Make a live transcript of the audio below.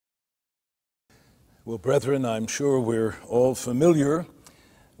Well, brethren, I'm sure we're all familiar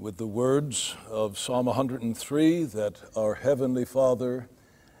with the words of Psalm 103 that our Heavenly Father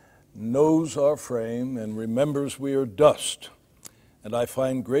knows our frame and remembers we are dust. And I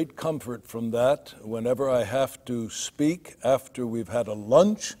find great comfort from that whenever I have to speak after we've had a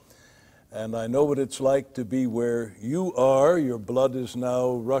lunch. And I know what it's like to be where you are. Your blood is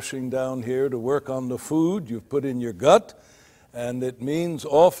now rushing down here to work on the food you've put in your gut. And it means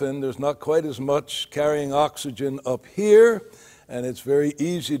often there's not quite as much carrying oxygen up here, and it's very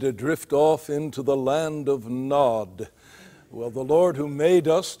easy to drift off into the land of Nod. Well, the Lord who made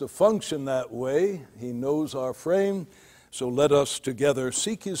us to function that way, He knows our frame, so let us together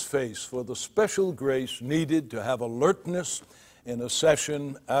seek His face for the special grace needed to have alertness in a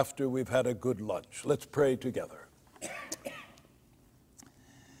session after we've had a good lunch. Let's pray together.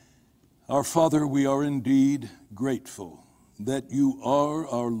 Our Father, we are indeed grateful that you are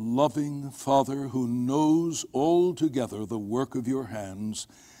our loving Father who knows altogether the work of your hands.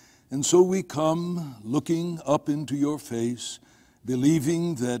 And so we come looking up into your face,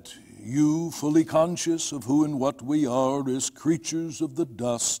 believing that you, fully conscious of who and what we are as creatures of the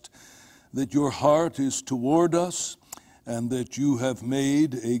dust, that your heart is toward us, and that you have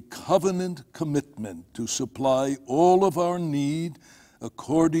made a covenant commitment to supply all of our need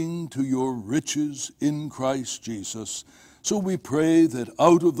according to your riches in Christ Jesus. So we pray that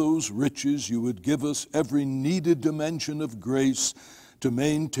out of those riches you would give us every needed dimension of grace to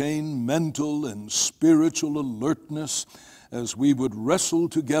maintain mental and spiritual alertness as we would wrestle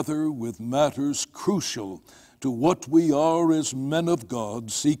together with matters crucial to what we are as men of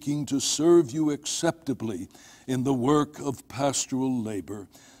God, seeking to serve you acceptably in the work of pastoral labor.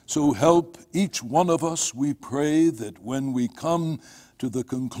 So help each one of us, we pray, that when we come to the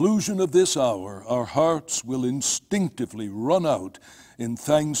conclusion of this hour, our hearts will instinctively run out in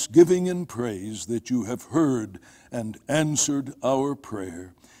thanksgiving and praise that you have heard and answered our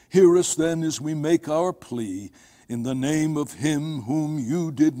prayer. Hear us then as we make our plea in the name of him whom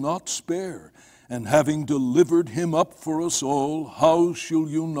you did not spare, and having delivered him up for us all, how shall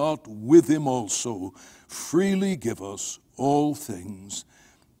you not with him also freely give us all things?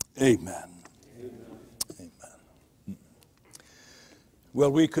 Amen. Well,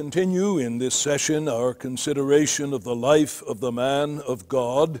 we continue in this session our consideration of the life of the man of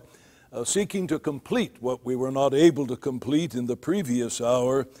God, seeking to complete what we were not able to complete in the previous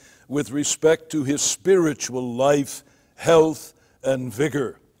hour with respect to his spiritual life, health, and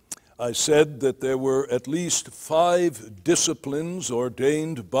vigor. I said that there were at least 5 disciplines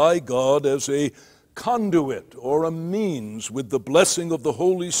ordained by God as a conduit or a means with the blessing of the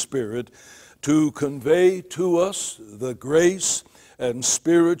Holy Spirit to convey to us the grace and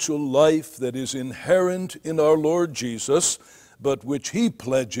spiritual life that is inherent in our Lord Jesus, but which he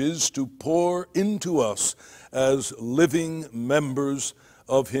pledges to pour into us as living members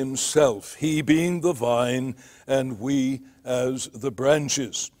of himself, he being the vine and we as the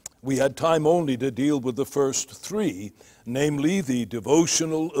branches. We had time only to deal with the first 3, namely the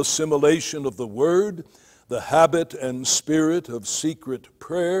devotional assimilation of the Word, the habit and spirit of secret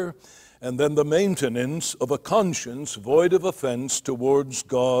prayer, and then the maintenance of a conscience void of offense towards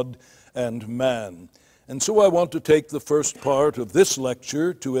God and man. And so I want to take the first part of this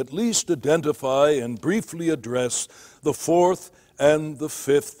lecture to at least identify and briefly address the 4th and the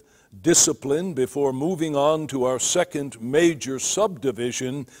 5th discipline before moving on to our second major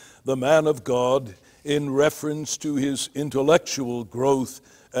subdivision, the man of God, in reference to his intellectual growth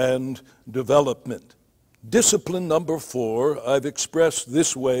and development. Discipline number 4, I've expressed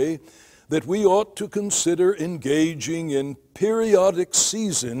this way, that we ought to consider engaging in periodic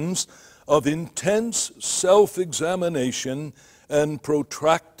seasons of intense self-examination and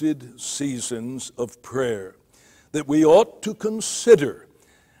protracted seasons of prayer. That we ought to consider.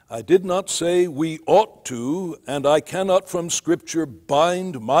 I did not say we ought to, and I cannot from Scripture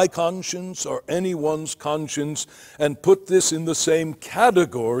bind my conscience or anyone's conscience and put this in the same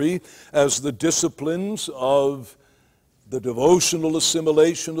category as the disciplines of the devotional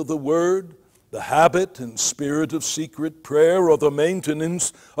assimilation of the Word, the habit and spirit of secret prayer, or the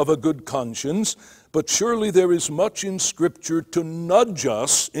maintenance of a good conscience. But surely there is much in Scripture to nudge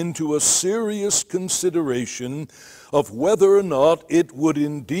us into a serious consideration of whether or not it would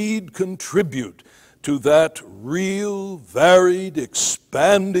indeed contribute to that real, varied,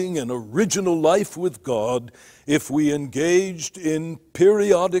 expanding, and original life with God if we engaged in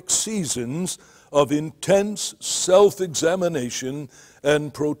periodic seasons of intense self-examination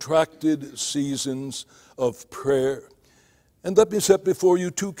and protracted seasons of prayer. And let me set before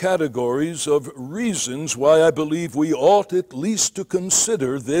you two categories of reasons why I believe we ought at least to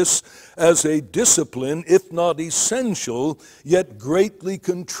consider this as a discipline, if not essential, yet greatly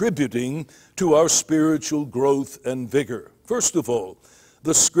contributing to our spiritual growth and vigor. First of all,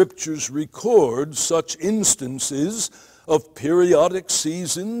 the Scriptures record such instances of periodic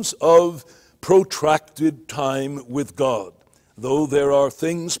seasons of protracted time with God. Though there are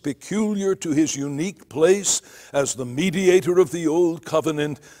things peculiar to his unique place as the mediator of the Old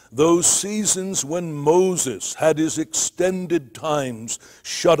Covenant, those seasons when Moses had his extended times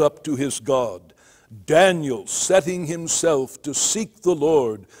shut up to his God, Daniel setting himself to seek the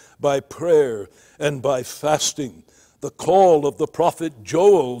Lord by prayer and by fasting, the call of the prophet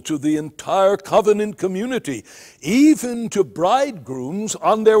Joel to the entire covenant community, even to bridegrooms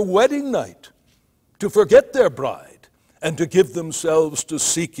on their wedding night, to forget their bride and to give themselves to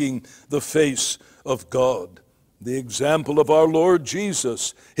seeking the face of God. The example of our Lord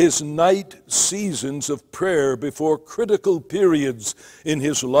Jesus, his night seasons of prayer before critical periods in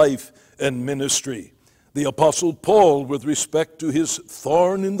his life and ministry. The Apostle Paul with respect to his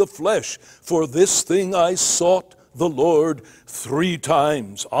thorn in the flesh, for this thing I sought the Lord 3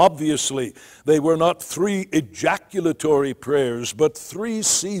 times. Obviously, they were not 3 ejaculatory prayers, but 3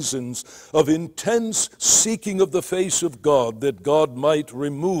 seasons of intense seeking of the face of God, that God might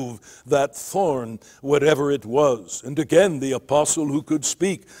remove that thorn, whatever it was. And again, the apostle who could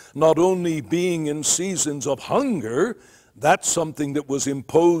speak, not only being in seasons of hunger, that's something that was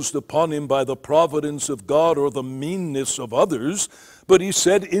imposed upon him by the providence of God or the meanness of others, but he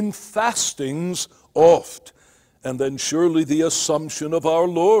said, in fastings oft. And then surely the assumption of our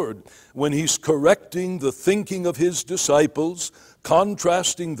Lord, when he's correcting the thinking of his disciples,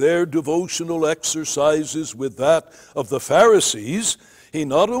 contrasting their devotional exercises with that of the Pharisees, he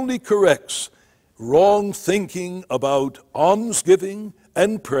not only corrects wrong thinking about almsgiving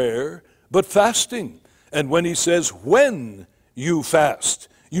and prayer, but fasting. And when he says, when you fast,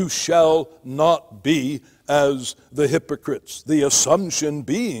 you shall not be as the hypocrites. The assumption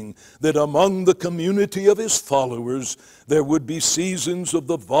being that among the community of his followers there would be seasons of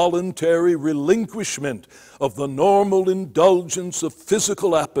the voluntary relinquishment of the normal indulgence of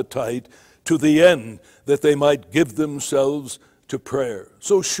physical appetite to the end that they might give themselves to prayer.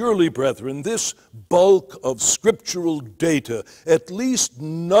 So surely, brethren, this bulk of scriptural data at least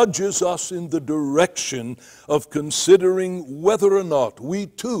nudges us in the direction of considering whether or not we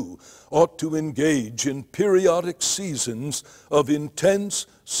too ought to engage in periodic seasons of intense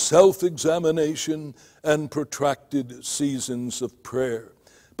self-examination and protracted seasons of prayer.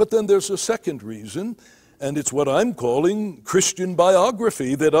 But then there's a second reason, and it's what I'm calling Christian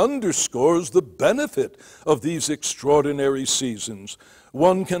biography that underscores the benefit of these extraordinary seasons.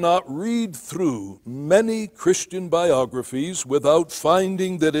 One cannot read through many Christian biographies without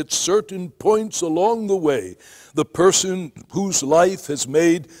finding that at certain points along the way, the person whose life has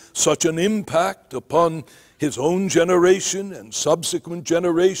made such an impact upon his own generation and subsequent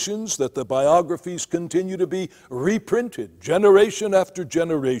generations that the biographies continue to be reprinted generation after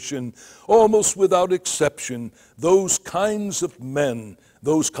generation, almost without exception. Those kinds of men,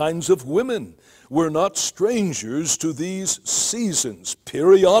 those kinds of women were not strangers to these seasons,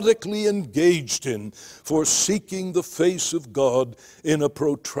 periodically engaged in for seeking the face of God in a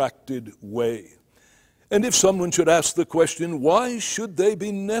protracted way. And if someone should ask the question, why should they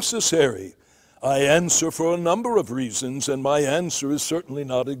be necessary? I answer for a number of reasons, and my answer is certainly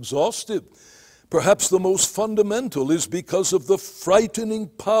not exhaustive. Perhaps the most fundamental is because of the frightening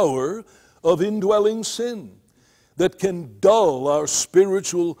power of indwelling sin that can dull our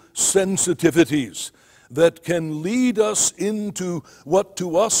spiritual sensitivities, that can lead us into what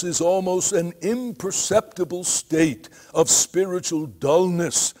to us is almost an imperceptible state of spiritual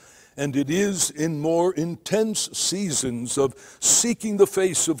dullness. And it is in more intense seasons of seeking the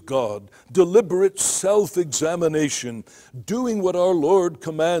face of God, deliberate self-examination, doing what our Lord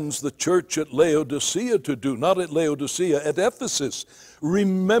commands the church at Laodicea to do, not at Laodicea, at Ephesus.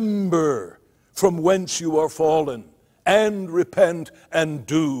 Remember from whence you are fallen, and repent and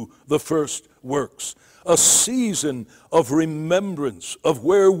do the first works. A season of remembrance of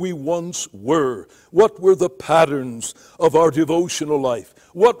where we once were. What were the patterns of our devotional life?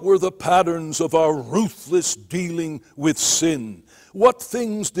 What were the patterns of our ruthless dealing with sin? What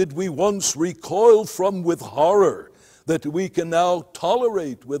things did we once recoil from with horror that we can now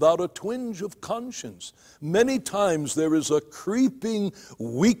tolerate without a twinge of conscience? Many times there is a creeping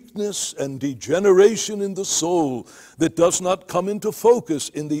weakness and degeneration in the soul that does not come into focus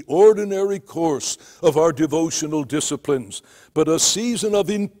in the ordinary course of our devotional disciplines, but a season of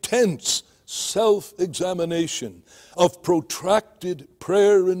intense self-examination, of protracted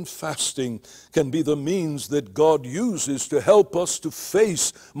prayer and fasting can be the means that God uses to help us to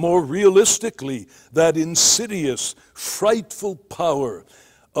face more realistically that insidious, frightful power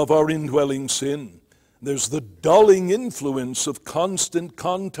of our indwelling sin. There's the dulling influence of constant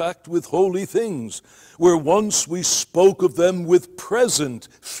contact with holy things, where once we spoke of them with present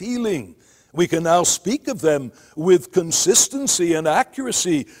feeling. We can now speak of them with consistency and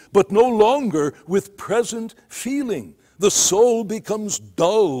accuracy, but no longer with present feeling. The soul becomes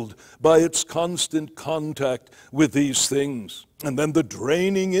dulled by its constant contact with these things. And then the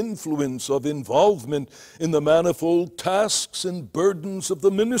draining influence of involvement in the manifold tasks and burdens of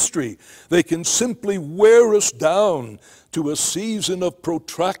the ministry. They can simply wear us down to a season of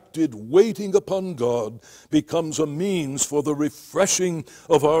protracted waiting upon God becomes a means for the refreshing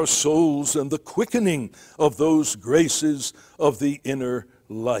of our souls and the quickening of those graces of the inner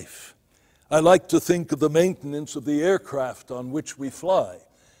life. I like to think of the maintenance of the aircraft on which we fly.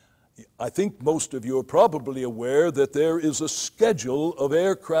 I think most of you are probably aware that there is a schedule of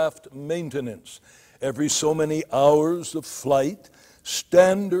aircraft maintenance. Every so many hours of flight,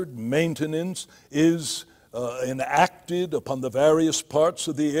 standard maintenance is enacted upon the various parts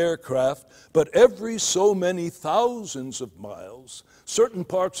of the aircraft, but every so many thousands of miles, certain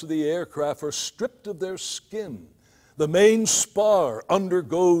parts of the aircraft are stripped of their skin. The main spar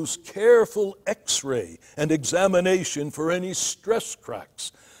undergoes careful x-ray and examination for any stress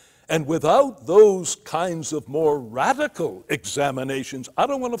cracks. And without those kinds of more radical examinations, I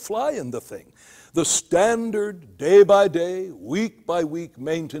don't want to fly in the thing. The standard day-by-day, week-by-week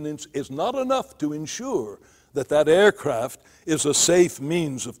maintenance is not enough to ensure that that aircraft is a safe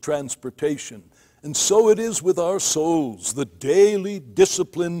means of transportation. And so it is with our souls. The daily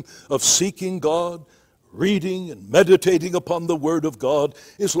discipline of seeking God, reading and meditating upon the Word of God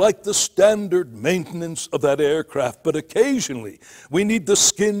is like the standard maintenance of that aircraft. But occasionally, we need the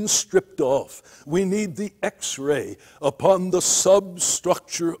skin stripped off. We need the x-ray upon the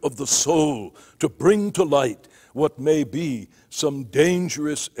substructure of the soul to bring to light what may be some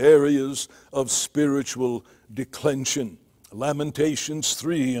dangerous areas of spiritual declension. Lamentations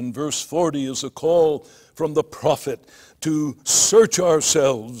 3 and verse 40 is a call from the prophet to search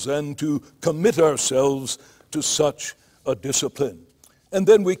ourselves and to commit ourselves to such a discipline. And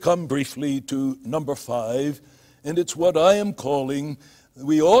then we come briefly to number 5, and it's what I am calling,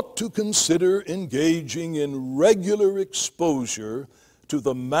 we ought to consider engaging in regular exposure to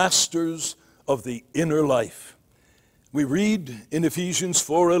the masters of the inner life. We read in Ephesians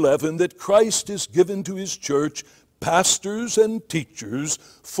 4:11 that Christ is given to his church pastors and teachers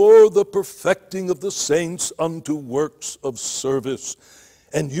for the perfecting of the saints unto works of service.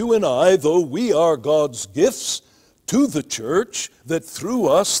 And you and I, though we are God's gifts to the church, that through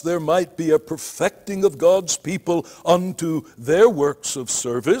us there might be a perfecting of God's people unto their works of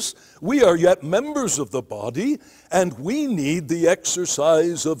service, we are yet members of the body, and we need the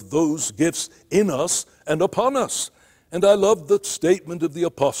exercise of those gifts in us and upon us. And I love the statement of the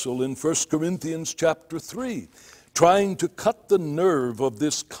apostle in 1 Corinthians chapter 3, trying to cut the nerve of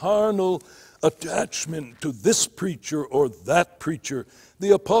this carnal attachment to this preacher or that preacher.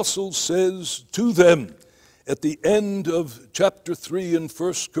 The apostle says to them at the end of chapter 3 in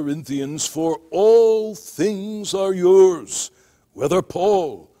 1 Corinthians, "For all things are yours, whether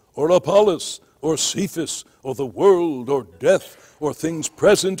Paul or Apollos or Cephas or the world or death or things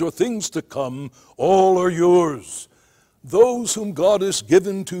present or things to come, all are yours." Those whom God has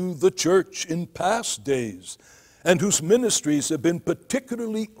given to the church in past days, and whose ministries have been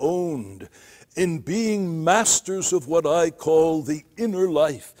particularly owned in being masters of what I call the inner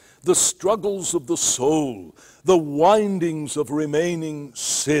life, the struggles of the soul, the windings of remaining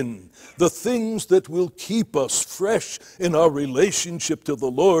sin, the things that will keep us fresh in our relationship to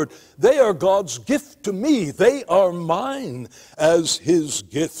the Lord. They are God's gift to me. They are mine as his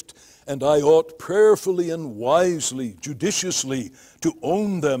gift. And I ought prayerfully and wisely, judiciously, to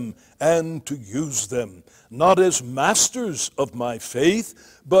own them and to use them, not as masters of my faith,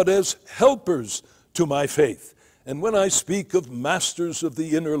 but as helpers to my faith. And when I speak of masters of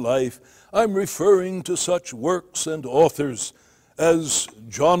the inner life, I'm referring to such works and authors as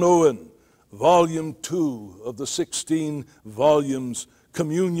John Owen, Volume 2 of the 16 volumes,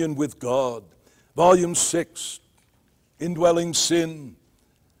 Communion with God, Volume 6, Indwelling Sin,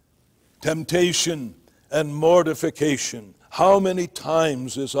 Temptation and Mortification. How many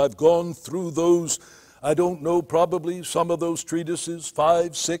times as I've gone through those, I don't know, probably some of those treatises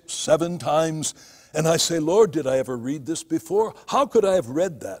 5, 6, 7 times, and I say, Lord, did I ever read this before? How could I have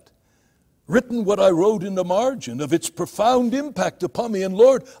read that? written what I wrote in the margin of its profound impact upon me. And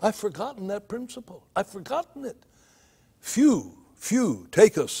Lord, I've forgotten that principle. I've forgotten it. Few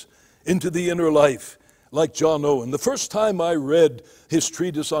take us into the inner life like John Owen. The first time I read his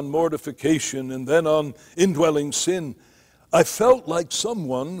treatise on mortification and then on indwelling sin, I felt like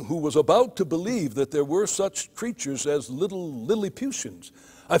someone who was about to believe that there were such creatures as little Lilliputians.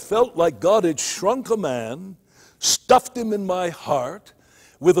 I felt like God had shrunk a man, stuffed him in my heart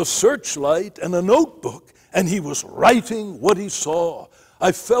with a searchlight and a notebook, and he was writing what he saw.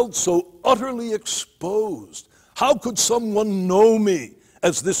 I felt so utterly exposed. How could someone know me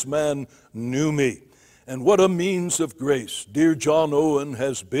as this man knew me? And what a means of grace dear John Owen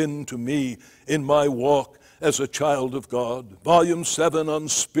has been to me in my walk as a child of God. Volume 7 on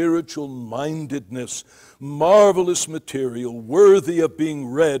spiritual mindedness, marvelous material, worthy of being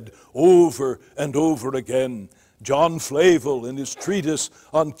read over and over again. John Flavel in his treatise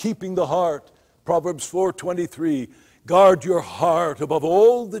on keeping the heart, Proverbs 4:23, guard your heart above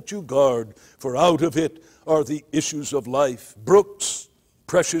all that you guard, for out of it are the issues of life. Brooks,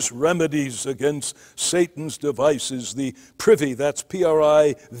 Precious Remedies Against Satan's Devices, the Privy, that's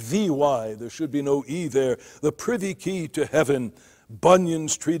Privy, there should be no E there, the Privy Key to Heaven,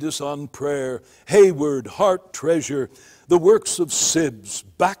 Bunyan's Treatise on Prayer, Hayward, Heart Treasure, the works of Sibbes,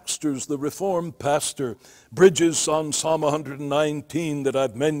 Baxter's The Reformed Pastor, Bridges on Psalm 119 that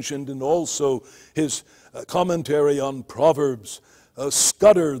I've mentioned, and also his commentary on Proverbs,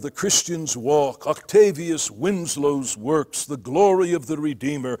 Scudder, The Christian's Walk, Octavius Winslow's works, The Glory of the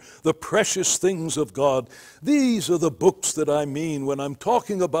Redeemer, The Precious Things of God. These are the books that I mean when I'm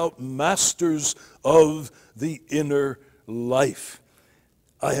talking about masters of the inner life.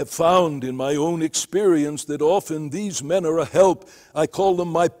 I have found in my own experience that often these men are a help. I call them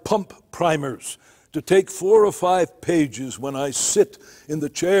my pump primers, to take 4 or 5 pages when I sit in the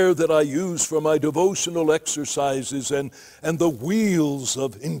chair that I use for my devotional exercises, and the wheels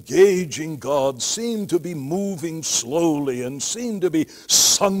of engaging God seem to be moving slowly and seem to be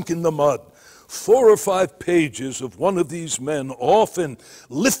sunk in the mud. 4 or 5 pages of one of these men often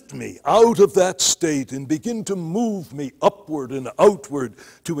lift me out of that state and begin to move me upward and outward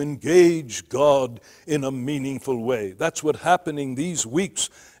to engage God in a meaningful way. That's what's happening these weeks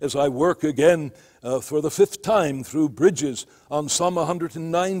as I work again for the 5th time through Bridges on Psalm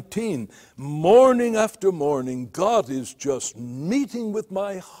 119. Morning after morning, God is just meeting with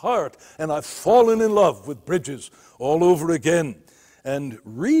my heart, and I've fallen in love with Bridges all over again. And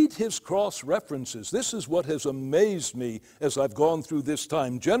read his cross references. This is what has amazed me as I've gone through this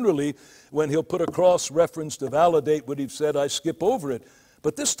time. Generally, when he'll put a cross reference to validate what he's said, I skip over it.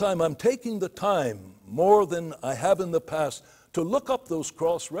 But this time I'm taking the time, more than I have in the past, to look up those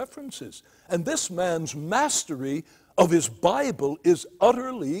cross references. And this man's mastery of his Bible is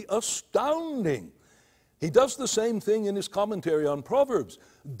utterly astounding. He does the same thing in his commentary on Proverbs.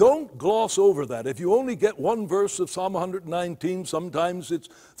 Don't gloss over that. If you only get one verse of Psalm 119, sometimes it's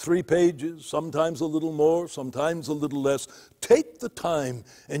 3 pages, sometimes a little more, sometimes a little less. Take the time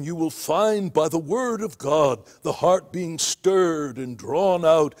and you will find by the Word of God the heart being stirred and drawn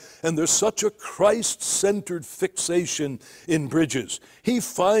out. And there's such a Christ-centered fixation in Bridges. He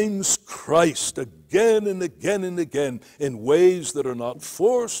finds Christ again and again and again in ways that are not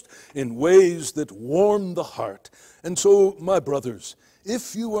forced, in ways that warm the heart. And so, my brothers,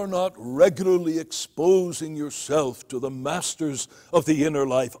 if you are not regularly exposing yourself to the masters of the inner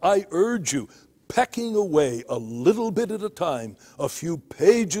life, I urge you, pecking away a little bit at a time, a few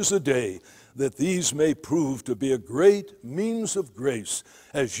pages a day, that these may prove to be a great means of grace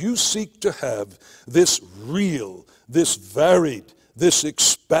as you seek to have this real, this varied, this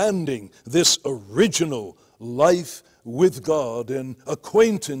expanding, this original life with God and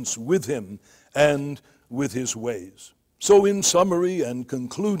acquaintance with Him and with His ways. So in summary and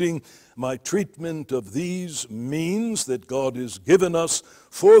concluding my treatment of these means that God has given us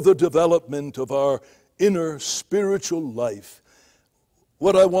for the development of our inner spiritual life,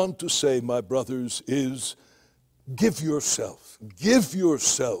 what I want to say, my brothers, is give yourself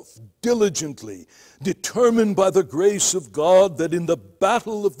diligently, determined by the grace of God that in the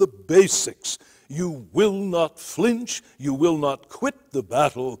battle of the basics you will not flinch, you will not quit the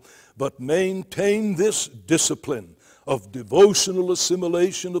battle, but maintain this discipline of devotional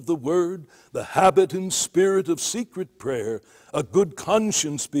assimilation of the Word, the habit and spirit of secret prayer, a good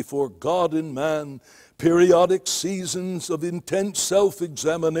conscience before God and man, periodic seasons of intense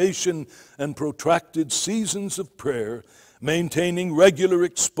self-examination and protracted seasons of prayer, maintaining regular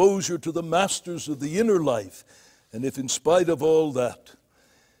exposure to the masters of the inner life. And if in spite of all that,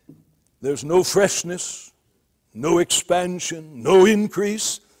 there's no freshness, no expansion, no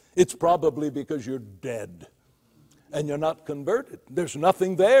increase It's probably because you're dead and you're not converted. There's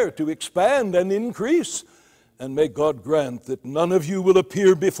nothing there to expand and increase. And may God grant that none of you will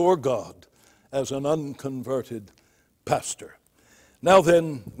appear before God as an unconverted pastor. Now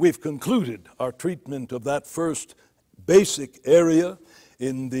then, we've concluded our treatment of that first basic area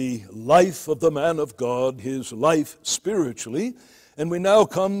in the life of the man of God, his life spiritually. And we now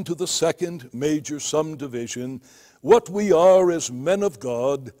come to the second major subdivision, what we are as men of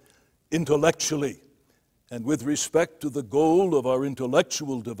God intellectually. And with respect to the goal of our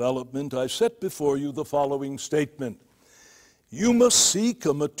intellectual development, I set before you the following statement. You must seek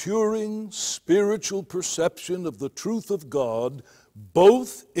a maturing spiritual perception of the truth of God,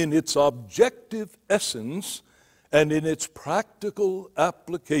 both in its objective essence and in its practical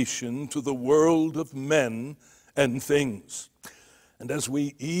application to the world of men and things. And as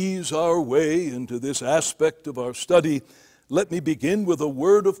we ease our way into this aspect of our study, let me begin with a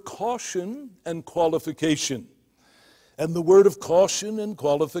word of caution and qualification. And the word of caution and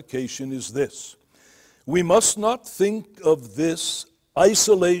qualification is this. We must not think of this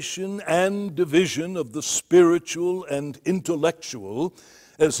isolation and division of the spiritual and intellectual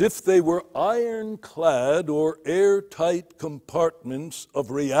as if they were ironclad or airtight compartments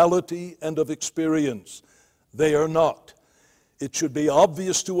of reality and of experience. They are not. It should be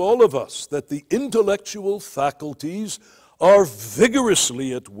obvious to all of us that the intellectual faculties are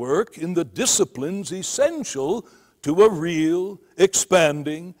vigorously at work in the disciplines essential to a real,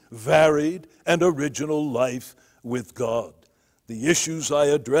 expanding, varied, and original life with God. The issues I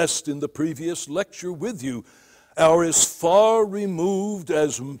addressed in the previous lecture with you are as far removed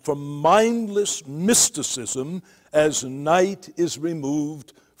as from mindless mysticism as night is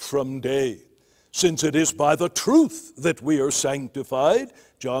removed from day. Since it is by the truth that we are sanctified,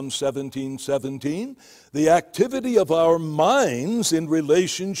 John 17:17, the activity of our minds in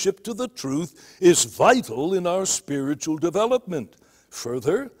relationship to the truth is vital in our spiritual development.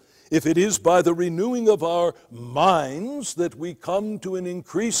 Further, if it is by the renewing of our minds that we come to an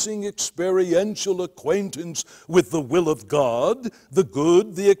increasing experiential acquaintance with the will of God, the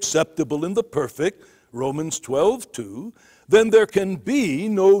good, the acceptable, and the perfect, Romans 12:2, then there can be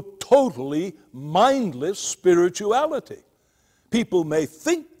no totally mindless spirituality. People may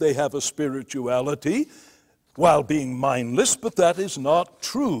think they have a spirituality while being mindless, but that is not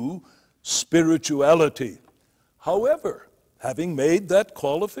true spirituality. However, having made that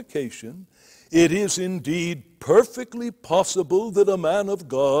qualification, it is indeed perfectly possible that a man of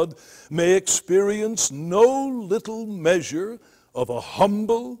God may experience no little measure of a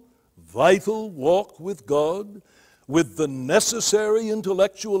humble, vital walk with God, with the necessary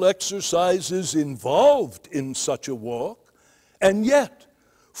intellectual exercises involved in such a walk, and yet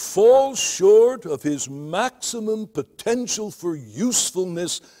fall short of his maximum potential for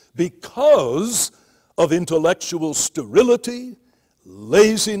usefulness because of intellectual sterility,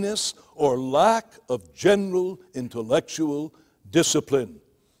 laziness, or lack of general intellectual discipline.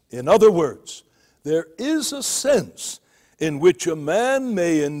 In other words, there is a sense in which a man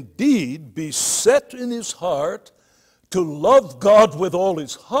may indeed be set in his heart to love God with all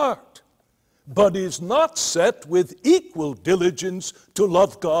his heart, but is not set with equal diligence to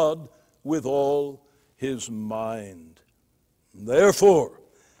love God with all his mind. Therefore,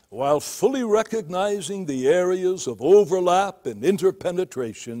 while fully recognizing the areas of overlap and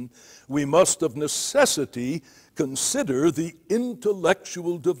interpenetration, we must of necessity consider the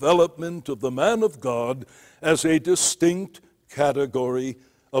intellectual development of the man of God as a distinct category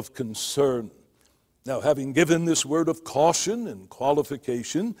of concern. Now, having given this word of caution and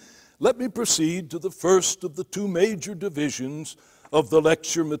qualification, let me proceed to the first of the two major divisions of the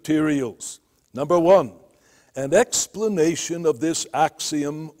lecture materials. Number one, an explanation of this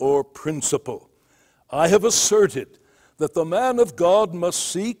axiom or principle. I have asserted that the man of God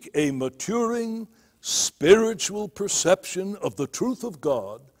must seek a maturing spiritual perception of the truth of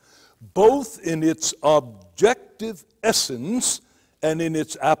God, both in its objective essence and in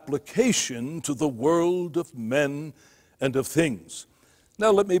its application to the world of men and of things.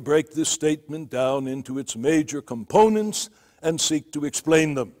 Now let me break this statement down into its major components and seek to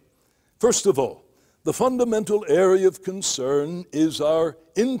explain them. First of all, the fundamental area of concern is our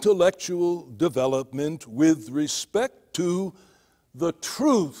intellectual development with respect to the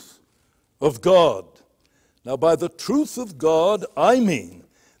truth of God. Now, by the truth of God, I mean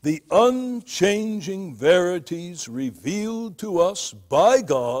the unchanging verities revealed to us by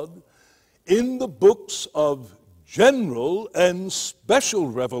God in the books of general and special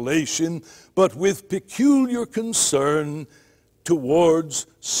revelation, but with peculiar concern towards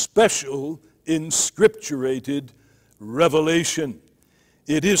special inscripturated revelation.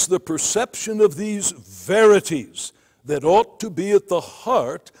 It is the perception of these verities that ought to be at the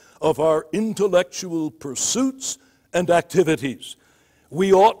heart of our intellectual pursuits and activities.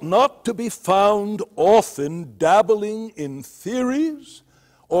 We ought not to be found often dabbling in theories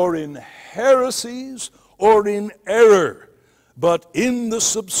or in heresies or in error, but in the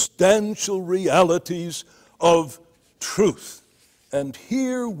substantial realities of truth. And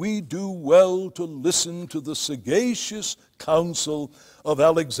here we do well to listen to the sagacious counsel of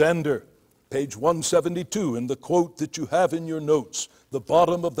Alexander, page 172, in the quote that you have in your notes, the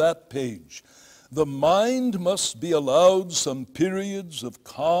bottom of that page. The mind must be allowed some periods of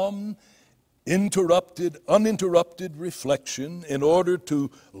calm, uninterrupted reflection in order to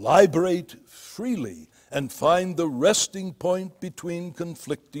liberate freely and find the resting point between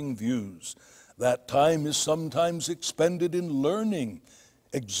conflicting views. That time is sometimes expended in learning,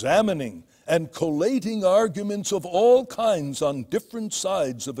 examining, and collating arguments of all kinds on different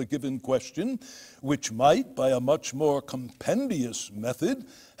sides of a given question, which might, by a much more compendious method,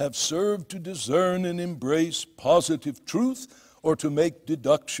 have served to discern and embrace positive truth or to make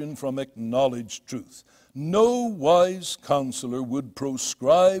deduction from acknowledged truth. No wise counselor would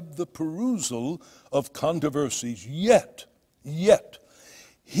proscribe the perusal of controversies, yet,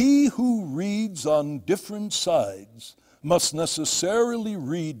 he who reads on different sides must necessarily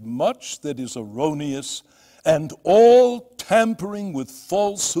read much that is erroneous, and all tampering with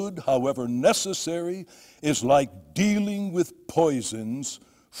falsehood, however necessary, is like dealing with poisons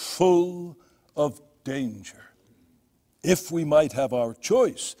full of danger. If we might have our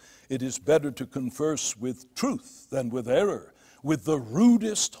choice, it is better to converse with truth than with error, with the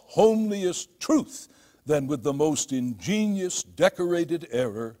rudest, homeliest truth than with the most ingenious, decorated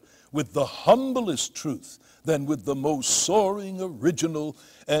error, with the humblest truth than with the most soaring, original,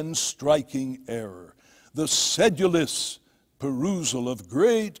 and striking error. The sedulous perusal of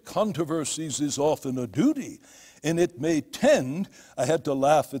great controversies is often a duty, and it may tend, I had to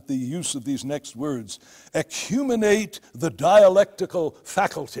laugh at the use of these next words, acuminate the dialectical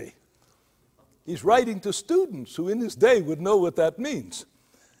faculty. He's writing to students who in his day would know what that means.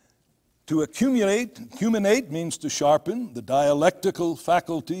 To acuminate means to sharpen, the dialectical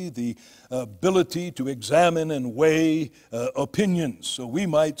faculty, the ability to examine and weigh opinions. So we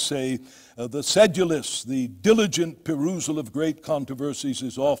might say the sedulous, the diligent perusal of great controversies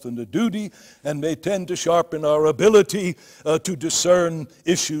is often a duty and may tend to sharpen our ability to discern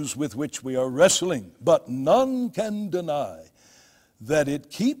issues with which we are wrestling. But none can deny that it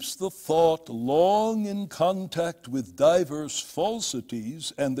keeps the thought long in contact with diverse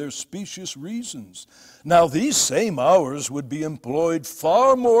falsities and their specious reasons. Now, these same hours would be employed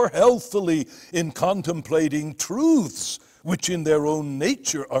far more healthily in contemplating truths which in their own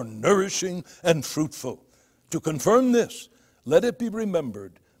nature are nourishing and fruitful. To confirm this, let it be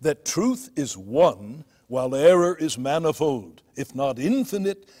remembered that truth is one while error is manifold, if not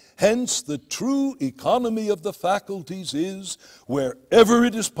infinite. Hence, the true economy of the faculties is, wherever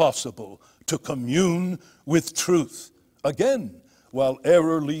it is possible, to commune with truth. Again, while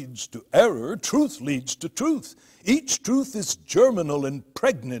error leads to error, truth leads to truth. Each truth is germinal and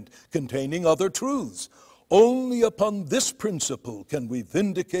pregnant, containing other truths. Only upon this principle can we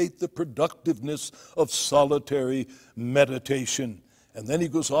vindicate the productiveness of solitary meditation. And then he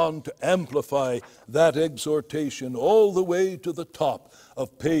goes on to amplify that exhortation all the way to the top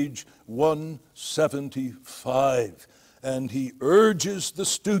of page 175. And he urges the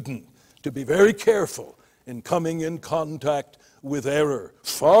student to be very careful in coming in contact with error.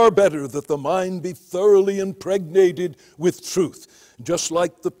 Far better that the mind be thoroughly impregnated with truth, just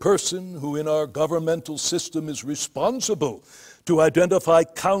like the person who in our governmental system is responsible to identify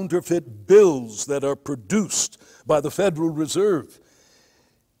counterfeit bills that are produced by the Federal Reserve.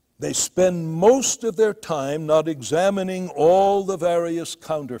 They spend most of their time not examining all the various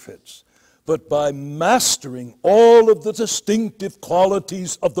counterfeits, but by mastering all of the distinctive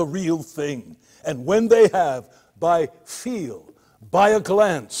qualities of the real thing. And when they have, by feel, by a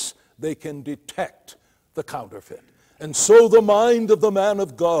glance, they can detect the counterfeit. And so the mind of the man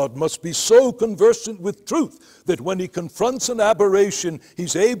of God must be so conversant with truth that when he confronts an aberration,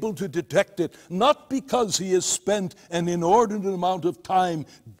 he's able to detect it, not because he has spent an inordinate amount of time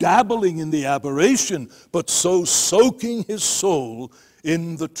dabbling in the aberration, but so soaking his soul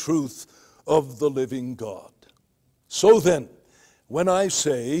in the truth of the living God. So then, when I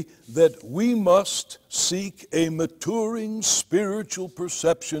say that we must seek a maturing spiritual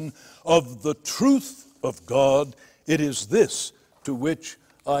perception of the truth of God, it is this to which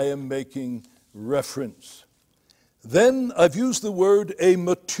I am making reference. Then I've used the word a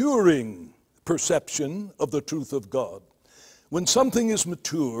maturing perception of the truth of God. When something is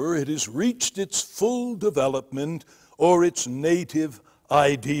mature, it has reached its full development or its native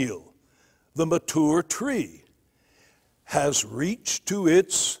ideal. The mature tree has reached to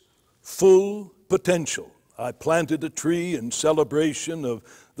its full potential. I planted a tree in celebration of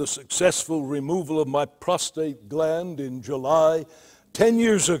the successful removal of my prostate gland in July 10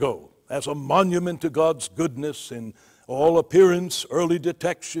 years ago as a monument to God's goodness in all appearance, early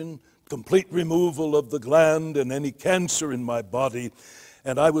detection, complete removal of the gland and any cancer in my body.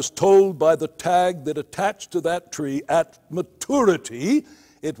 And I was told by the tag that attached to that tree, at maturity,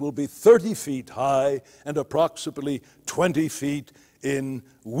 it will be 30 feet high and approximately 20 feet in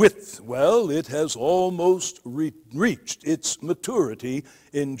width. Well, it has almost reached its maturity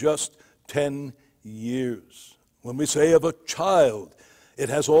in just 10 years. When we say of a child, it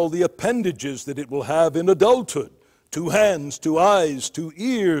has all the appendages that it will have in adulthood: 2 hands, 2 eyes, 2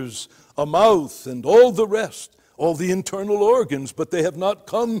 ears, a mouth, and all the rest, all the internal organs, but they have not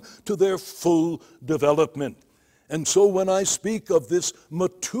come to their full development. And so when I speak of this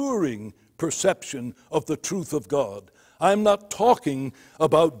maturing perception of the truth of God, I'm not talking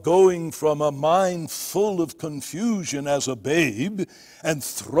about going from a mind full of confusion as a babe and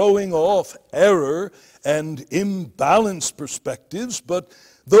throwing off error and imbalanced perspectives, but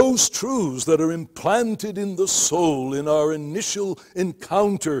those truths that are implanted in the soul in our initial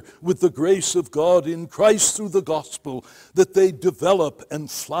encounter with the grace of God in Christ through the gospel, that they develop and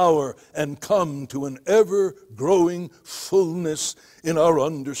flower and come to an ever-growing fullness in our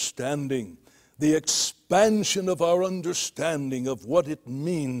understanding. The expansion of our understanding of what it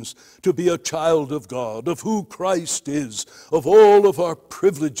means to be a child of God, of who Christ is, of all of our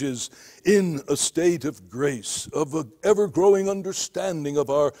privileges in a state of grace, of an ever-growing understanding of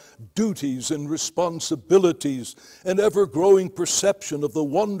our duties and responsibilities, an ever-growing perception of the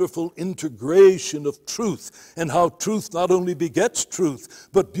wonderful integration of truth, and how truth not only begets truth,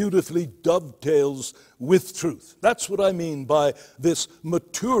 but beautifully dovetails with truth. That's what I mean by this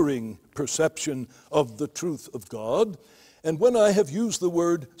maturing perception of the truth of God. And when I have used the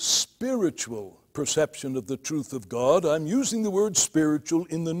word spiritual perception of the truth of God, I'm using the word spiritual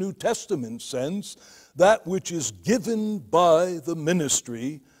in the New Testament sense, that which is given by the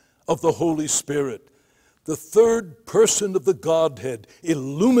ministry of the Holy Spirit, the third person of the Godhead,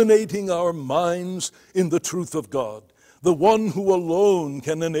 illuminating our minds in the truth of God, the one who alone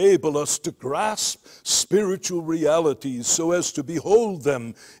can enable us to grasp spiritual realities so as to behold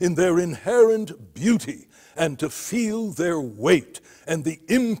them in their inherent beauty and to feel their weight and the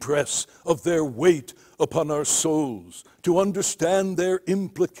impress of their weight upon our souls, to understand their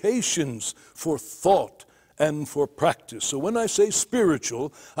implications for thought and for practice. So when I say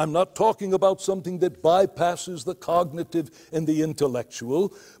spiritual, I'm not talking about something that bypasses the cognitive and the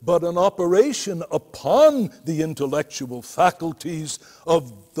intellectual, but an operation upon the intellectual faculties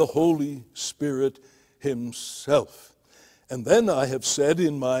of the Holy Spirit Himself. And then I have said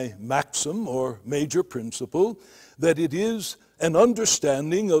in my maxim or major principle that it is an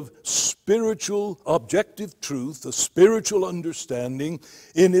understanding of spiritual objective truth, a spiritual understanding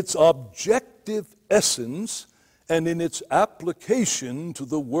in its objective essence and in its application to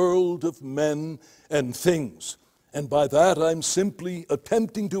the world of men and things. And by that I'm simply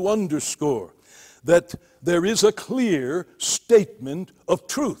attempting to underscore that there is a clear statement of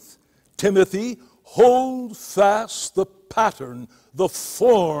truth. Timothy, hold fast the pattern, the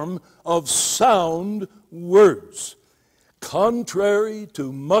form of sound words. Contrary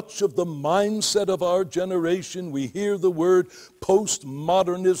to much of the mindset of our generation, we hear the word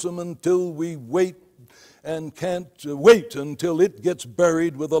postmodernism until we wait and can't wait until it gets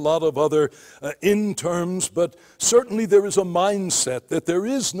buried with a lot of other in-terms, but certainly there is a mindset that there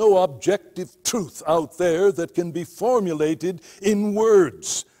is no objective truth out there that can be formulated in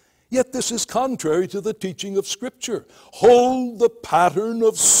words. Yet this is contrary to the teaching of Scripture. Hold the pattern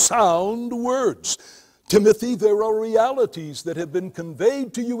of sound words. Timothy, there are realities that have been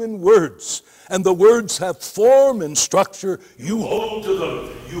conveyed to you in words, and the words have form and structure. You hold to them.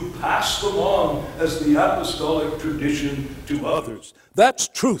 You pass them on as the apostolic tradition to others. That's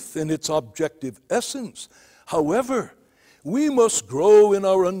truth in its objective essence. However, we must grow in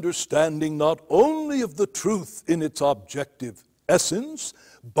our understanding not only of the truth in its objective essence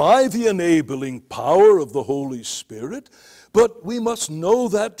by the enabling power of the Holy Spirit, but we must know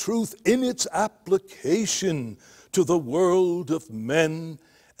that truth in its application to the world of men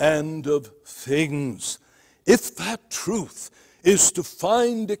and of things. If that truth is to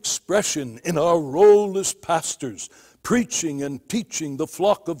find expression in our role as pastors, preaching and teaching the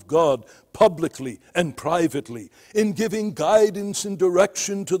flock of God publicly and privately, in giving guidance and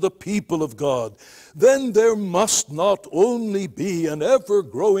direction to the people of God, then there must not only be an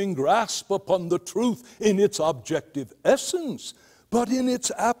ever-growing grasp upon the truth in its objective essence, but in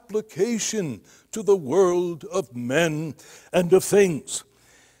its application to the world of men and of things.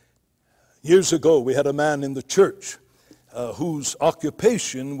 Years ago, we had a man in the church whose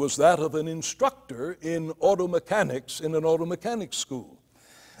occupation was that of an instructor in auto mechanics in an auto mechanics school.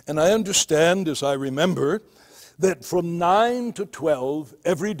 And I understand, as I remember, that from 9 to 12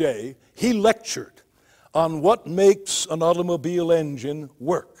 every day, he lectured on what makes an automobile engine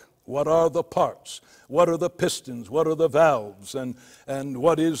work. What are the parts? What are the pistons? What are the valves? And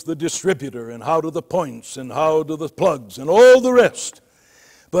what is the distributor? And how do the points? And how do the plugs? And all the rest.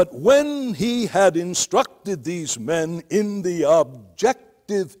 But when he had instructed these men in the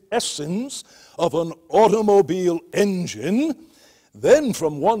objective essence of an automobile engine, then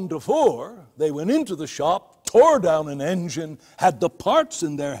from 1 to 4, they went into the shop, tore down an engine, had the parts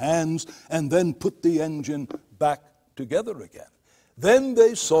in their hands, and then put the engine back together again. Then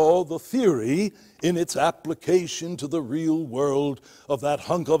they saw the theory in its application to the real world of that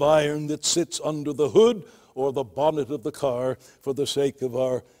hunk of iron that sits under the hood or the bonnet of the car, for the sake of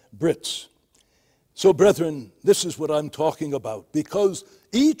our Brits. So, brethren, this is what I'm talking about, because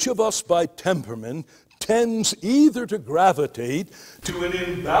each of us by temperament tends either to gravitate to an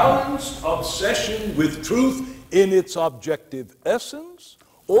imbalanced obsession with truth in its objective essence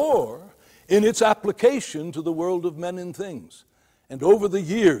or in its application to the world of men and things. And over the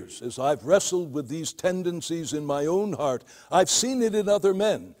years, as I've wrestled with these tendencies in my own heart, I've seen it in other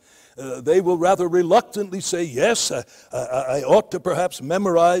men. They will rather reluctantly say, yes, I ought to perhaps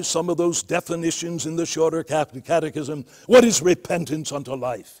memorize some of those definitions in the shorter catechism. What is repentance unto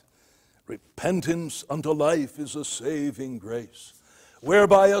life? Repentance unto life is a saving grace,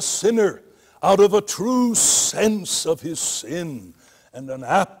 whereby a sinner, out of a true sense of his sin and an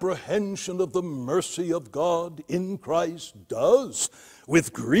apprehension of the mercy of God in Christ, does,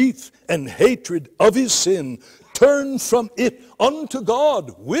 with grief and hatred of his sin, turn from it unto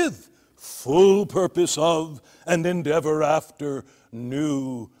God with full purpose of and endeavor after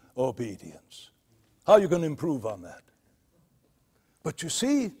new obedience. How are you going to improve on that? But you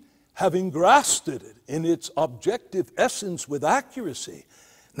see, having grasped it in its objective essence with accuracy,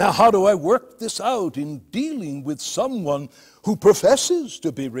 now how do I work this out in dealing with someone who professes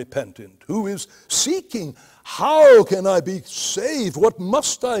to be repentant, who is seeking, how can I be saved? What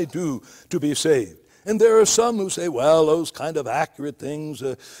must I do to be saved? And there are some who say, well, those kind of accurate things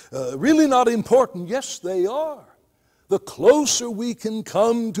are really not important. Yes, they are. The closer we can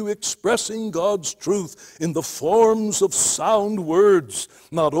come to expressing God's truth in the forms of sound words,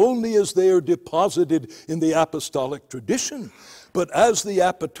 not only as they are deposited in the apostolic tradition, but as the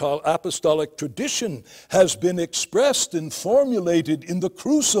apostolic tradition has been expressed and formulated in the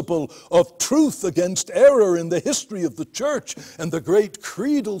crucible of truth against error in the history of the church, and the great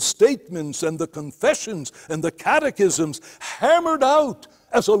creedal statements and the confessions and the catechisms hammered out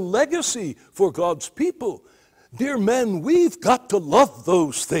as a legacy for God's people. Dear men, we've got to love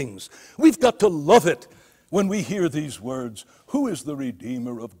those things. We've got to love it when we hear these words. Who is the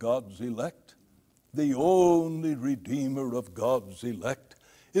Redeemer of God's elect? The only Redeemer of God's elect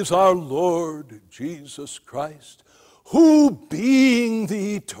is our Lord Jesus Christ, who, being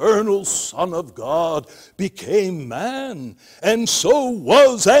the eternal Son of God, became man, and so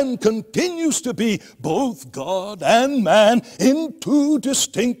was and continues to be both God and man in two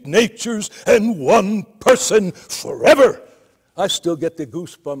distinct natures and one person forever. I still get the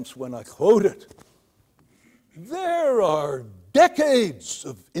goosebumps when I quote it. There are decades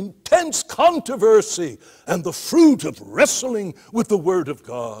of intense controversy and the fruit of wrestling with the Word of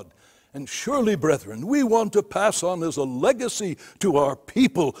God. And surely, brethren, we want to pass on as a legacy to our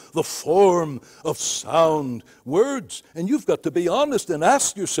people the form of sound words. And you've got to be honest and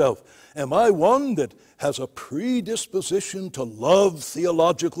ask yourself, am I one that has a predisposition to love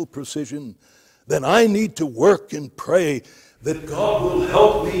theological precision? Then I need to work and pray that God will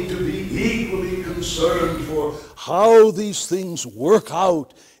help me to be equally concerned for how these things work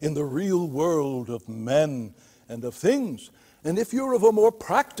out in the real world of men and of things. And if you're of a more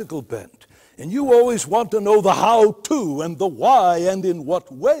practical bent, and you always want to know the how-to and the why and in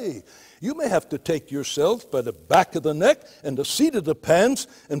what way, you may have to take yourself by the back of the neck and the seat of the pants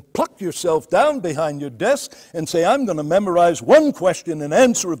and pluck yourself down behind your desk and say, I'm going to memorize one question and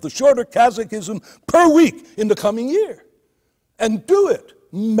answer of the shorter catechism per week in the coming year. And do it.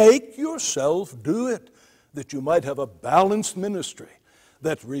 Make yourself do it, that you might have a balanced ministry,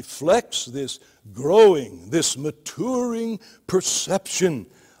 that reflects this growing, this maturing perception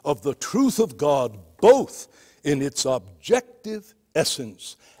of the truth of God, both in its objective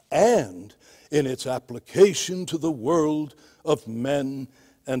essence and in its application to the world of men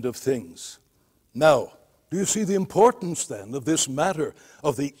and of things. Now, do you see the importance then of this matter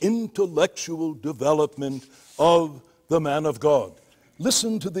of the intellectual development of the man of God?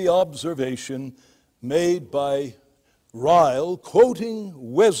 Listen to the observation made by Ryle, quoting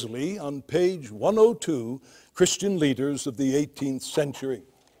Wesley on page 102, Christian Leaders of the 18th Century.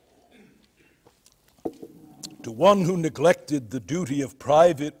 To one who neglected the duty of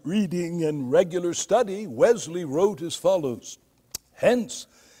private reading and regular study, Wesley wrote as follows: "Hence,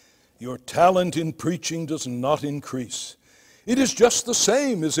 your talent in preaching does not increase. It is just the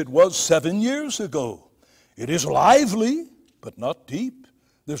same as it was 7 years ago. It is lively, but not deep.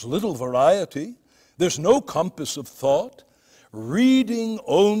 There's little variety. There's no compass of thought. Reading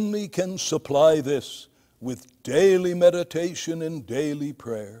only can supply this with daily meditation and daily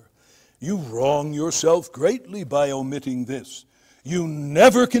prayer. You wrong yourself greatly by omitting this. You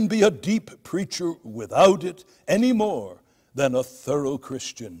never can be a deep preacher without it any more than a thorough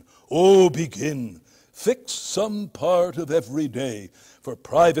Christian. Oh, begin. Fix some part of every day for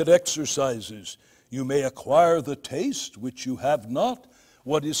private exercises. You may acquire the taste which you have not.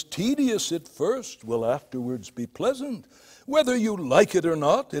 What is tedious at first will afterwards be pleasant. Whether you like it or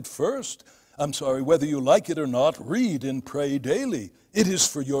not, whether you like it or not, read and pray daily. It is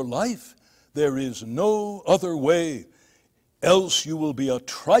for your life. There is no other way. Else you will be a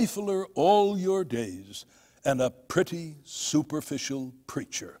trifler all your days and a pretty superficial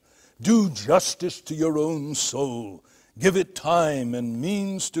preacher. Do justice to your own soul. Give it time and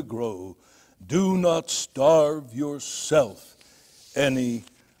means to grow. Do not starve yourself any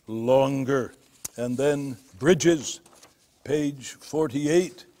longer." And then Bridges, page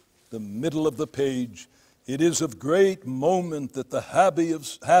 48, the middle of the page. "It is of great moment that the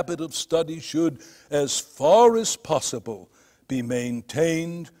habit of study should, as far as possible, be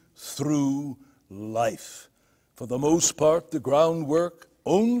maintained through life. For the most part, the groundwork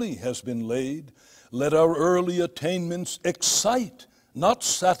only has been laid. Let our early attainments excite, not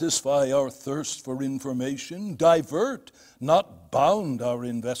satisfy our thirst for information, divert, not bound our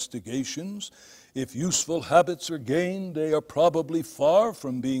investigations. If useful habits are gained, they are probably far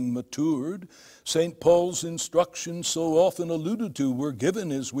from being matured. St. Paul's instructions, so often alluded to, were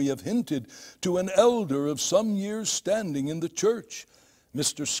given, as we have hinted, to an elder of some years' standing in the church.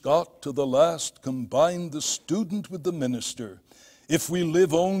 Mr. Scott, to the last, combined the student with the minister. If we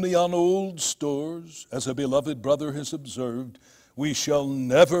live only on old stores, as a beloved brother has observed, we shall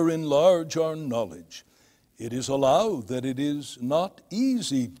never enlarge our knowledge. It is allowed that it is not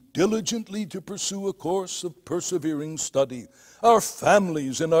easy diligently to pursue a course of persevering study. Our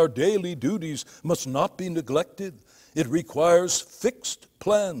families and our daily duties must not be neglected. It requires fixed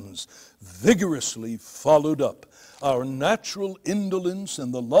plans, vigorously followed up. Our natural indolence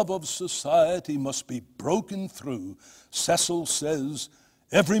and the love of society must be broken through. Cecil says,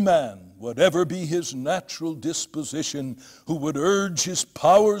 every man, whatever be his natural disposition, who would urge his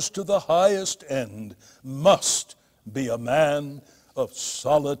powers to the highest end, must be a man of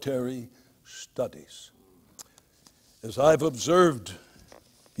solitary studies. As I've observed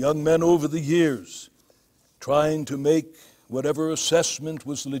young men over the years, trying to make whatever assessment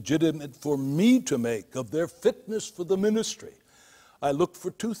was legitimate for me to make of their fitness for the ministry, I looked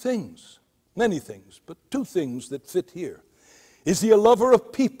for two things, many things, but two things that fit here. Is he a lover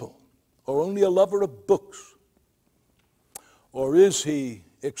of people or only a lover of books? Or is he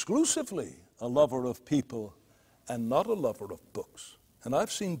exclusively a lover of people and not a lover of books? And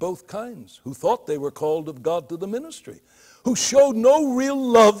I've seen both kinds, who thought they were called of God to the ministry, who showed no real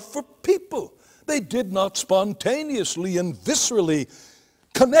love for people. They did not spontaneously and viscerally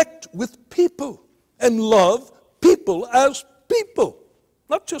connect with people and love people as people.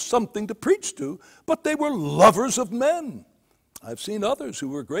 Not just something to preach to, but they were lovers of men. I've seen others who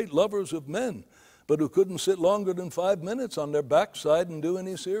were great lovers of men, but who couldn't sit longer than 5 minutes on their backside and do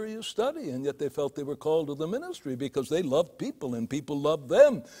any serious study, and yet they felt they were called to the ministry because they loved people and people loved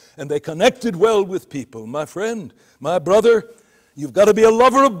them, and they connected well with people. My friend, my brother, you've got to be a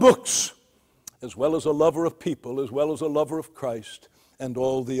lover of books, as well as a lover of people, as well as a lover of Christ, and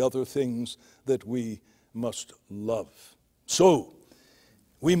all the other things that we must love. So,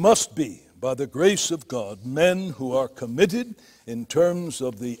 we must be, by the grace of God, men who are committed in terms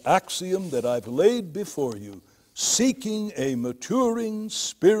of the axiom that I've laid before you, seeking a maturing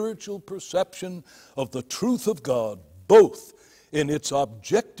spiritual perception of the truth of God, both in its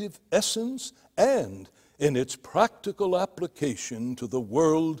objective essence and in its practical application to the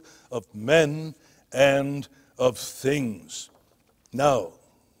world of men and of things. Now,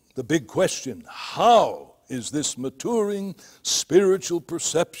 the big question, how is this maturing spiritual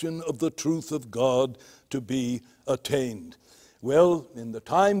perception of the truth of God to be attained? Well, in the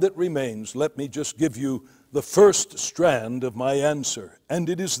time that remains, let me just give you the first strand of my answer, and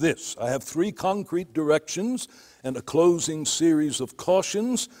it is this. I have 3 concrete directions and a closing series of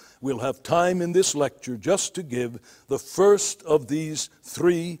cautions. We'll have time in this lecture just to give the first of these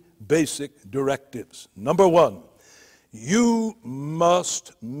 3 basic directives. Number 1, you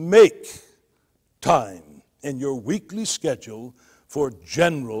must make time in your weekly schedule for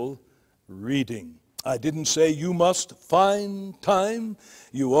general reading. I didn't say you must find time.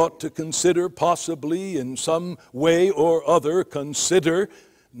 You ought to consider, possibly in some way or other, consider.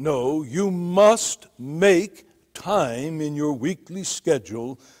 No, you must make time in your weekly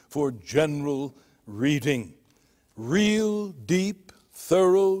schedule for general reading. Real, deep,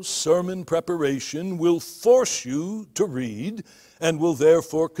 thorough sermon preparation will force you to read and will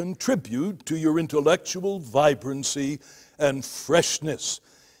therefore contribute to your intellectual vibrancy and freshness.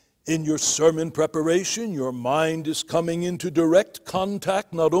 In your sermon preparation, your mind is coming into direct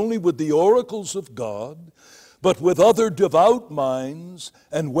contact not only with the oracles of God, but with other devout minds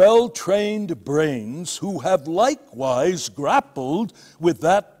and well-trained brains who have likewise grappled with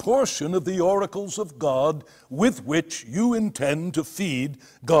that portion of the oracles of God with which you intend to feed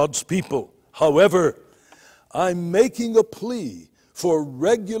God's people. However, I'm making a plea for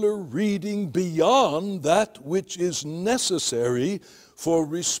regular reading beyond that which is necessary for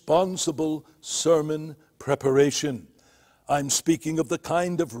responsible sermon preparation. I'm speaking of the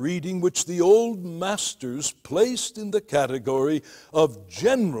kind of reading which the old masters placed in the category of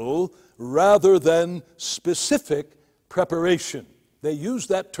general rather than specific preparation. They use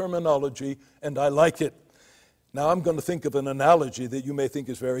that terminology, and I like it. Now I'm going to think of an analogy that you may think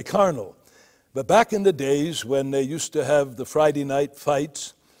is very carnal. But back in the days when they used to have the Friday night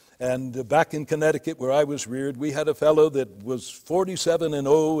fights, and back in Connecticut where I was reared, we had a fellow that was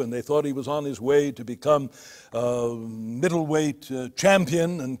 47-0, and they thought he was on his way to become middleweight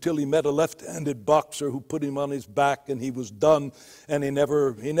champion until he met a left-handed boxer who put him on his back, and he was done, and he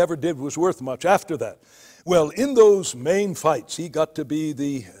never was worth much after that. Well, in those main fights, he got to be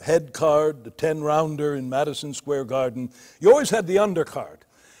the head card, the 10-rounder in Madison Square Garden. You always had the undercard,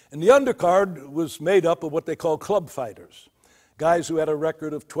 and the undercard was made up of what they call club fighters. Guys who had a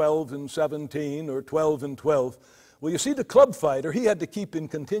record of 12-17 or 12-12. Well, you see, the club fighter, he had to keep in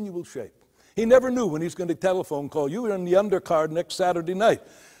continual shape. He never knew when he's going to telephone call. You were in the undercard next Saturday night.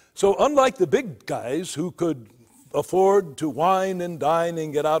 So unlike the big guys who could afford to wine and dine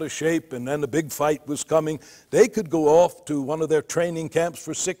and get out of shape, and then the big fight was coming, they could go off to one of their training camps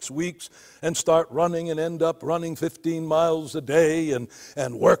for 6 weeks and start running and end up running 15 miles a day and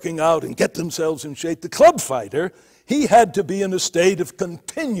working out and get themselves in shape. The club fighter, he had to be in a state of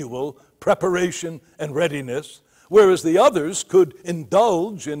continual preparation and readiness, whereas the others could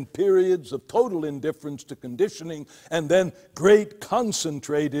indulge in periods of total indifference to conditioning and then great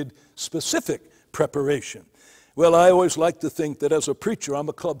concentrated specific preparation. Well, I always like to think that as a preacher, I'm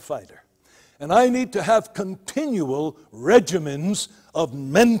a club fighter. And I need to have continual regimens of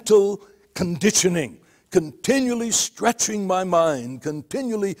mental conditioning, continually stretching my mind,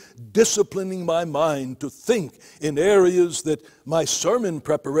 continually disciplining my mind to think in areas that my sermon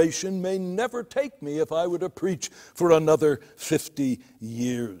preparation may never take me if I were to preach for another 50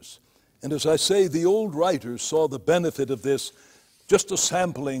 years. And as I say, the old writers saw the benefit of this. Just a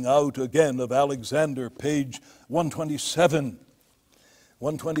sampling out again of Alexander, page 127.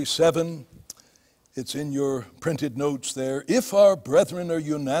 127, it's in your printed notes there. If our brethren are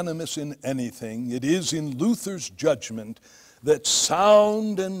unanimous in anything, it is in Luther's judgment that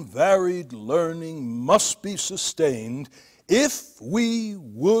sound and varied learning must be sustained if we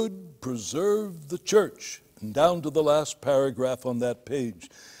would preserve the church. And down to the last paragraph on that page.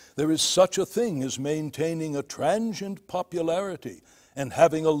 There is such a thing as maintaining a transient popularity and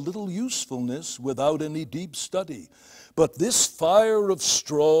having a little usefulness without any deep study. But this fire of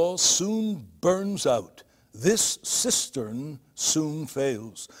straw soon burns out. This cistern soon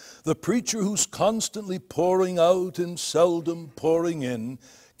fails. The preacher who's constantly pouring out and seldom pouring in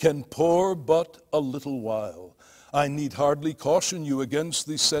can pour but a little while. I need hardly caution you against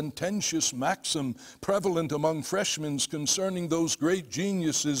the sententious maxim prevalent among freshmen concerning those great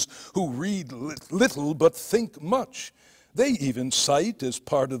geniuses who read little but think much. They even cite as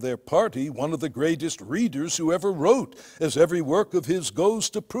part of their party one of the greatest readers who ever wrote, as every work of his goes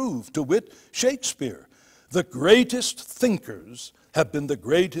to prove, to wit, Shakespeare. The greatest thinkers have been the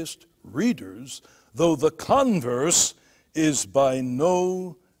greatest readers though the converse is by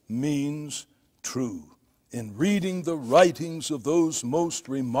no means true. In reading the writings of those most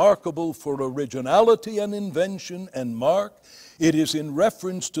remarkable for originality and invention and mark, it is in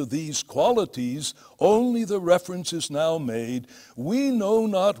reference to these qualities only the reference is now made. We know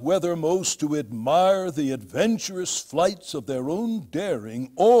not whether most to admire the adventurous flights of their own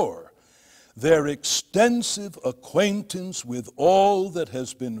daring, or their extensive acquaintance with all that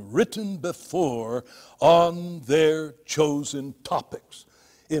has been written before on their chosen topics.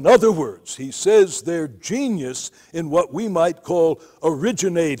 In other words, he says their genius in what we might call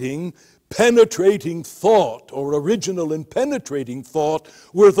originating, penetrating thought, or original and penetrating thought,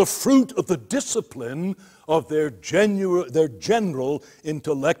 were the fruit of the discipline of their general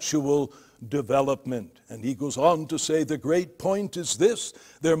intellectual development. And he goes on to say the great point is this: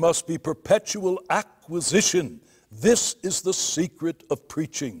 there must be perpetual acquisition. This is the secret of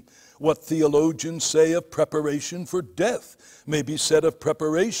preaching. What theologians say of preparation for death may be said of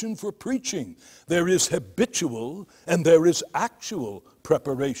preparation for preaching. There is habitual and there is actual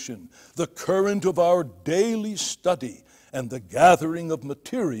preparation, the current of our daily study and the gathering of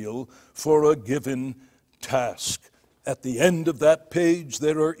material for a given task. At the end of that page,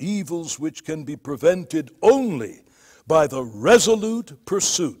 there are evils which can be prevented only by the resolute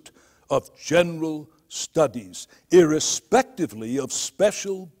pursuit of general studies, irrespectively of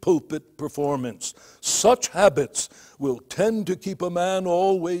special pulpit performance. Such habits will tend to keep a man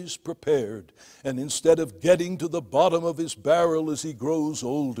always prepared, and instead of getting to the bottom of his barrel as he grows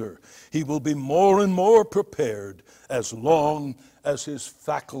older, he will be more and more prepared as long as his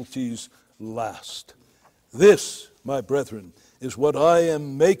faculties last. This, my brethren, is what I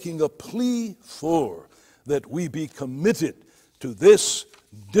am making a plea for, that we be committed to this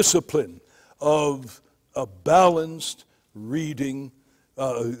discipline of a balanced reading,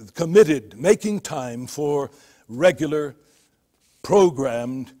 committed, making time for regular,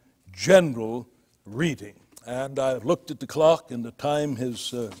 programmed, general reading. And I've looked at the clock, and the time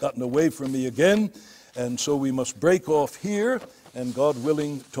has gotten away from me again, and so we must break off here, and God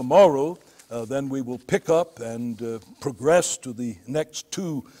willing, tomorrow, then we will pick up and progress to the next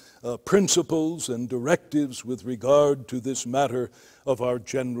two principles and directives with regard to this matter of our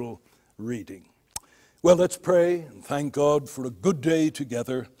general reading. Well, let's pray and thank God for a good day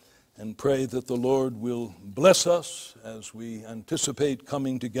together, and pray that the Lord will bless us as we anticipate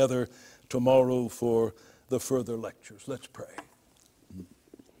coming together tomorrow for the further lectures. Let's pray.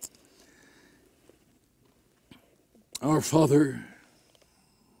 Our Father,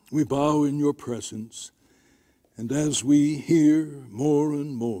 we bow in your presence, and as we hear more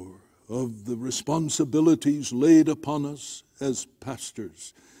and more of the responsibilities laid upon us as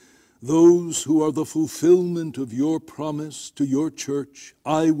pastors, those who are the fulfillment of your promise to your church,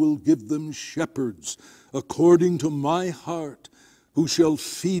 I will give them shepherds according to my heart, who shall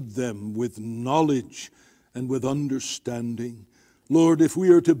feed them with knowledge and with understanding. Lord, if we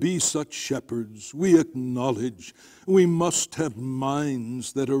are to be such shepherds, we acknowledge we must have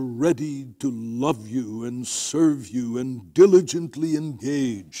minds that are ready to love you and serve you and diligently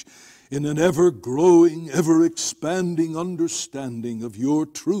engage in an ever-growing, ever-expanding understanding of your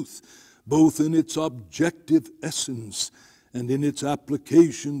truth, both in its objective essence and in its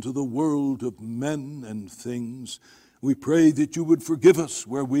application to the world of men and things. We pray that you would forgive us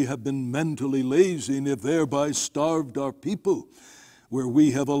where we have been mentally lazy and have thereby starved our people, where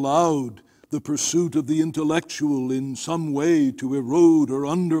we have allowed the pursuit of the intellectual in some way to erode or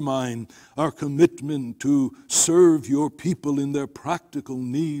undermine our commitment to serve your people in their practical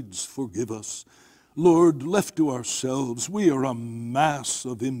needs. Forgive us. Lord, left to ourselves, we are a mass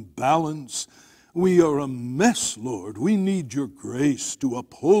of imbalance. We are a mess, Lord. We need your grace to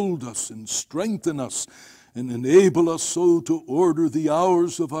uphold us and strengthen us and enable us so to order the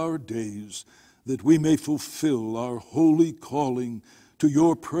hours of our days, that we may fulfill our holy calling to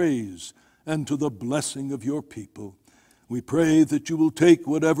your praise and to the blessing of your people. We pray that you will take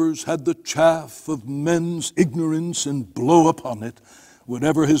whatever's had the chaff of men's ignorance and blow upon it,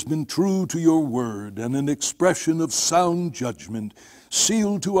 whatever has been true to your word and an expression of sound judgment,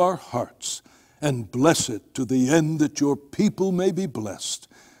 seal to our hearts, and bless it to the end that your people may be blessed.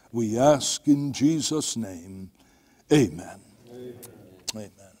 We ask in Jesus' name, amen. Amen.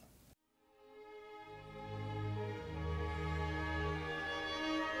 Amen.